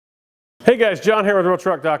Hey guys, John here with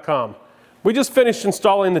RealTruck.com. We just finished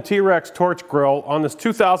installing the T-Rex Torch Grille on this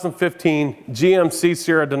 2015 GMC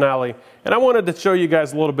Sierra Denali, and I wanted to show you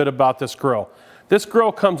guys a little bit about this grille. This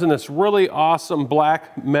grille comes in this really awesome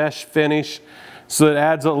black mesh finish, so it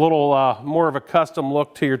adds a little more of a custom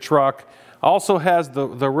look to your truck. Also has the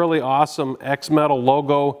really awesome X-Metal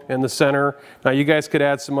logo in the center. Now you guys could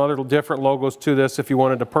add some other different logos to this if you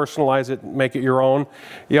wanted to personalize it and make it your own.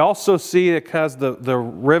 You also see it has the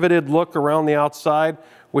riveted look around the outside,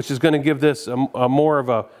 which is going to give this a more of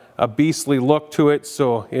a beastly look to it,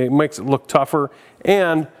 so it makes it look tougher.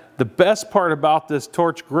 And the best part about this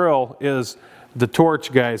torch grille is the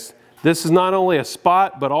torch, guys. This is not only a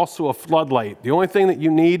spot, but also a floodlight. The only thing that you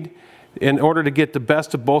need in order to get the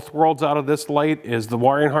best of both worlds out of this light is the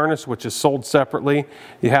wiring harness, which is sold separately.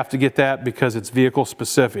 You have to get that because it's vehicle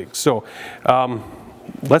specific. So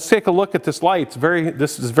let's take a look at this light.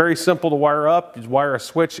 This is very simple to wire up. You wire a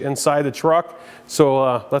switch inside the truck.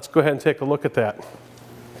 So let's go ahead and take a look at that.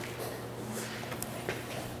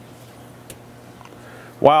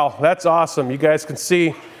 Wow, that's awesome. You guys can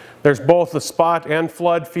see there's both the spot and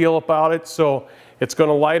flood feel about it. So it's going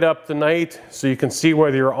to light up the night so you can see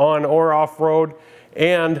whether you're on or off road.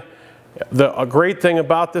 And a great thing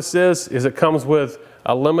about this is it comes with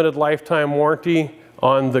a limited lifetime warranty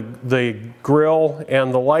on the grille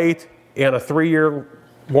and the light, and a 3-year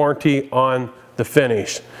warranty on the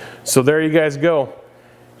finish. So there you guys go.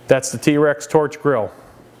 That's the T-Rex Torch Grille.